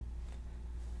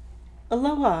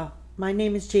Aloha, my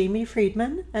name is Jamie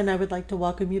Friedman, and I would like to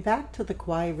welcome you back to the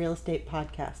Kauai Real Estate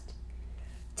Podcast.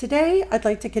 Today, I'd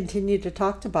like to continue to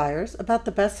talk to buyers about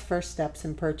the best first steps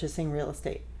in purchasing real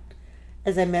estate.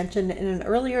 As I mentioned in an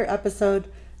earlier episode,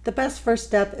 the best first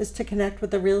step is to connect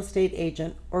with a real estate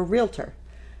agent or realtor.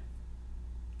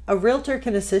 A realtor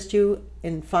can assist you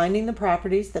in finding the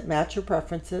properties that match your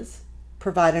preferences,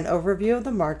 provide an overview of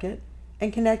the market,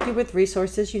 and connect you with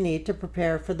resources you need to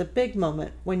prepare for the big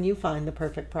moment when you find the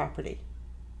perfect property.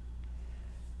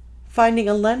 Finding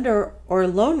a lender or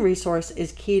loan resource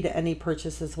is key to any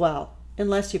purchase as well,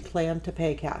 unless you plan to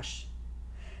pay cash.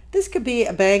 This could be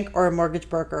a bank or a mortgage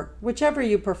broker, whichever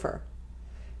you prefer.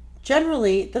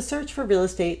 Generally, the search for real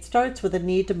estate starts with a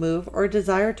need to move or a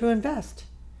desire to invest.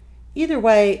 Either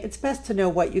way, it's best to know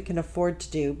what you can afford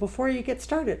to do before you get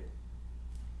started.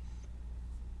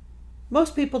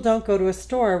 Most people don't go to a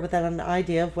store without an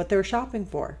idea of what they're shopping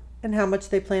for and how much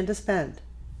they plan to spend.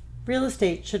 Real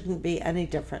estate shouldn't be any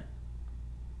different.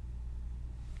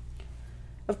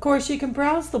 Of course, you can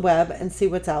browse the web and see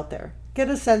what's out there, get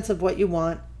a sense of what you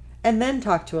want, and then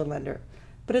talk to a lender.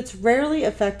 But it's rarely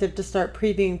effective to start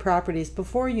previewing properties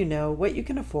before you know what you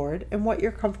can afford and what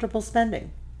you're comfortable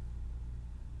spending.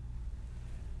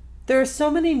 There are so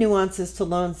many nuances to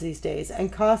loans these days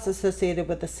and costs associated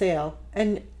with the sale,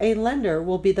 and a lender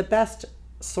will be the best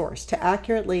source to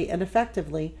accurately and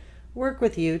effectively work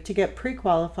with you to get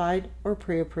pre-qualified or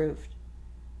pre-approved.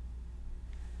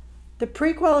 The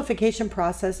pre-qualification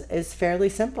process is fairly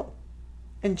simple,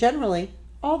 and generally,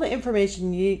 all the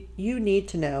information you need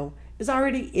to know is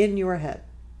already in your head.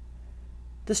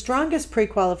 The strongest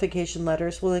pre-qualification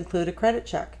letters will include a credit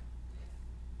check,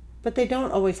 but they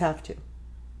don't always have to.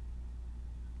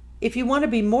 If you want to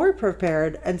be more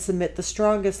prepared and submit the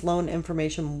strongest loan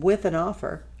information with an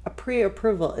offer, a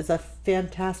pre-approval is a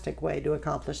fantastic way to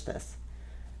accomplish this.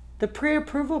 The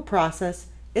pre-approval process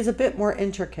is a bit more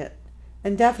intricate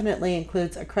and definitely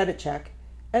includes a credit check,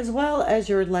 as well as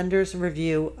your lender's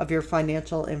review of your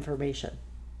financial information.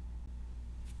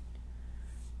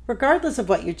 Regardless of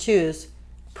what you choose,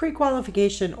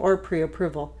 pre-qualification or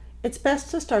pre-approval, it's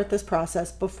best to start this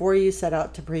process before you set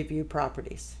out to preview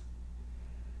properties.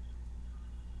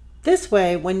 This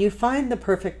way, when you find the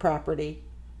perfect property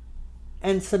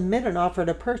and submit an offer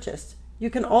to purchase,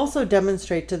 you can also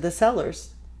demonstrate to the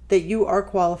sellers that you are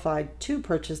qualified to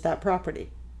purchase that property.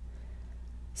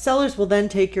 Sellers will then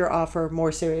take your offer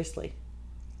more seriously.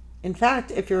 In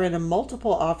fact, if you're in a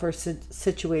multiple offer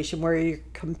situation where you're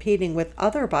competing with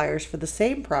other buyers for the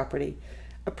same property,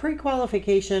 a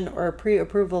pre-qualification or a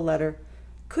pre-approval letter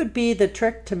could be the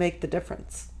trick to make the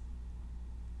difference.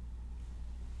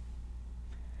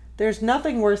 There's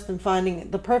nothing worse than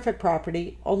finding the perfect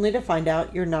property only to find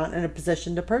out you're not in a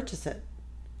position to purchase it.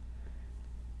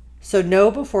 So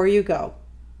know before you go.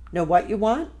 Know what you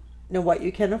want, know what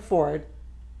you can afford,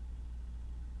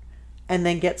 and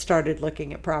then get started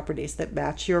looking at properties that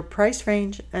match your price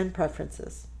range and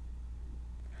preferences.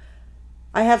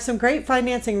 I have some great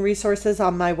financing resources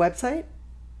on my website.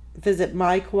 Visit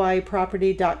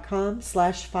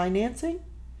mykauaiproperty.com/financing.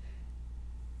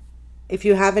 If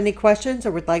you have any questions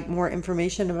or would like more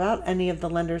information about any of the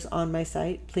lenders on my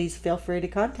site, please feel free to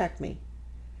contact me.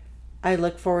 I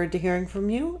look forward to hearing from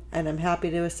you, and I'm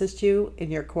happy to assist you in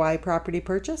your Kauai property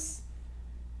purchase.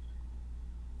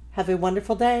 Have a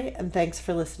wonderful day, and thanks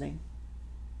for listening.